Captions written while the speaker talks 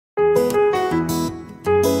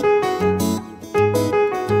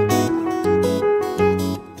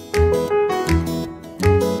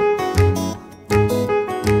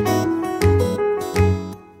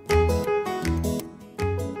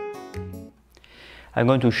I'm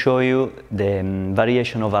going to show you the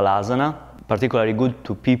variation of Halasana, particularly good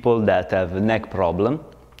to people that have a neck problem.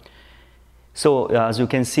 So as you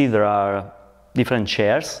can see, there are different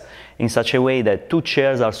chairs in such a way that two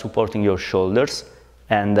chairs are supporting your shoulders,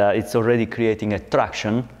 and it's already creating a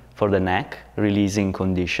traction for the neck, releasing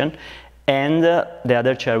condition, and the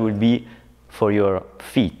other chair will be for your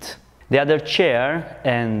feet. The other chair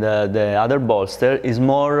and the other bolster is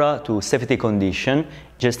more to safety condition,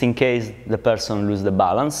 just in case the person loses the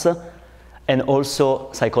balance, and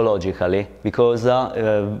also psychologically, because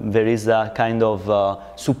there is a kind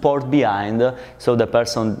of support behind, so the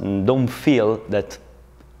person don't feel that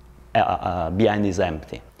behind is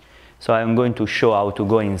empty. So I'm going to show how to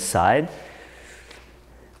go inside.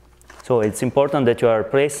 So it's important that you are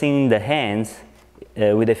placing the hands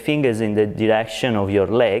with the fingers in the direction of your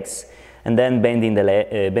legs, and then bending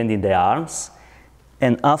the arms.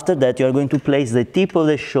 And after that, you are going to place the tip of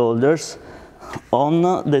the shoulders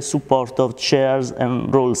on the support of chairs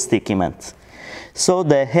and roll sticky mats. So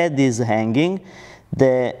the head is hanging,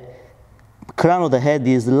 the crown of the head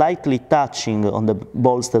is lightly touching on the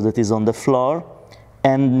bolster that is on the floor,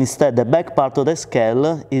 and instead the back part of the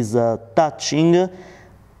skull is touching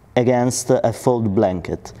against a fold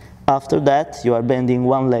blanket. After that, you are bending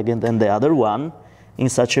one leg and then the other one. In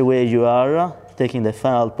such a way, you are taking the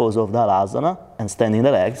final pose of the Halasana and standing the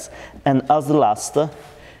legs. And as the last,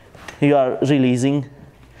 you are releasing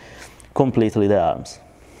completely the arms.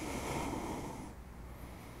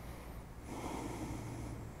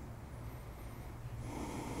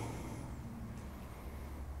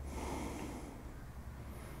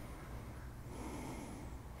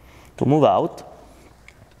 To move out,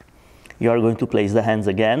 you are going to place the hands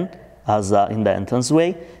again as in the entrance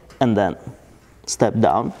way, and then step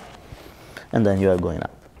down, and then you are going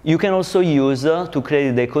up. You can also use to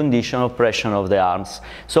create the condition of pressure of the arms.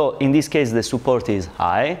 So in this case the support is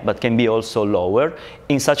high, but can be also lower.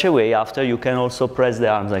 In such a way, after you can also press the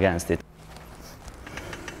arms against it.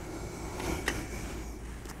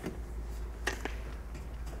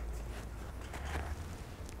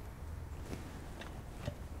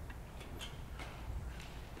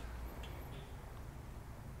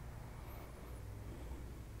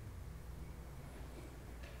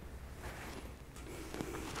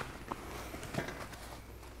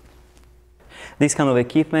 This kind of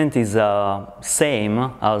equipment is same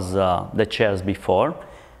as the chairs before,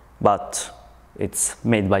 but it's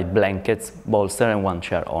made by blankets, bolster, and one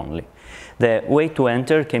chair only. The way to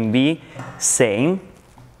enter can be same,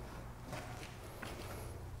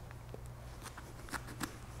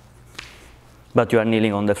 but you are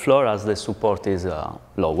kneeling on the floor as the support is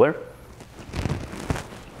lower.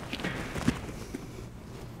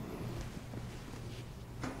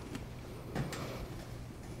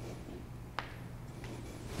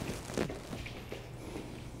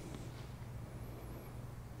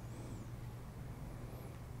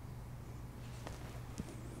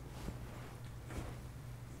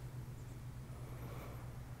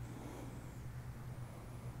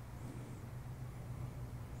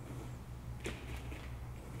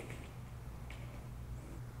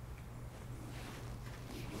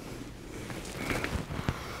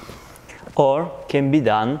 Or can be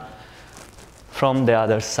done from the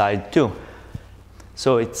other side too.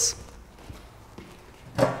 So it's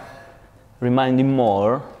reminding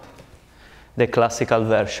more the classical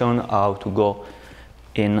version how to go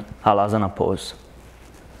in Halasana pose.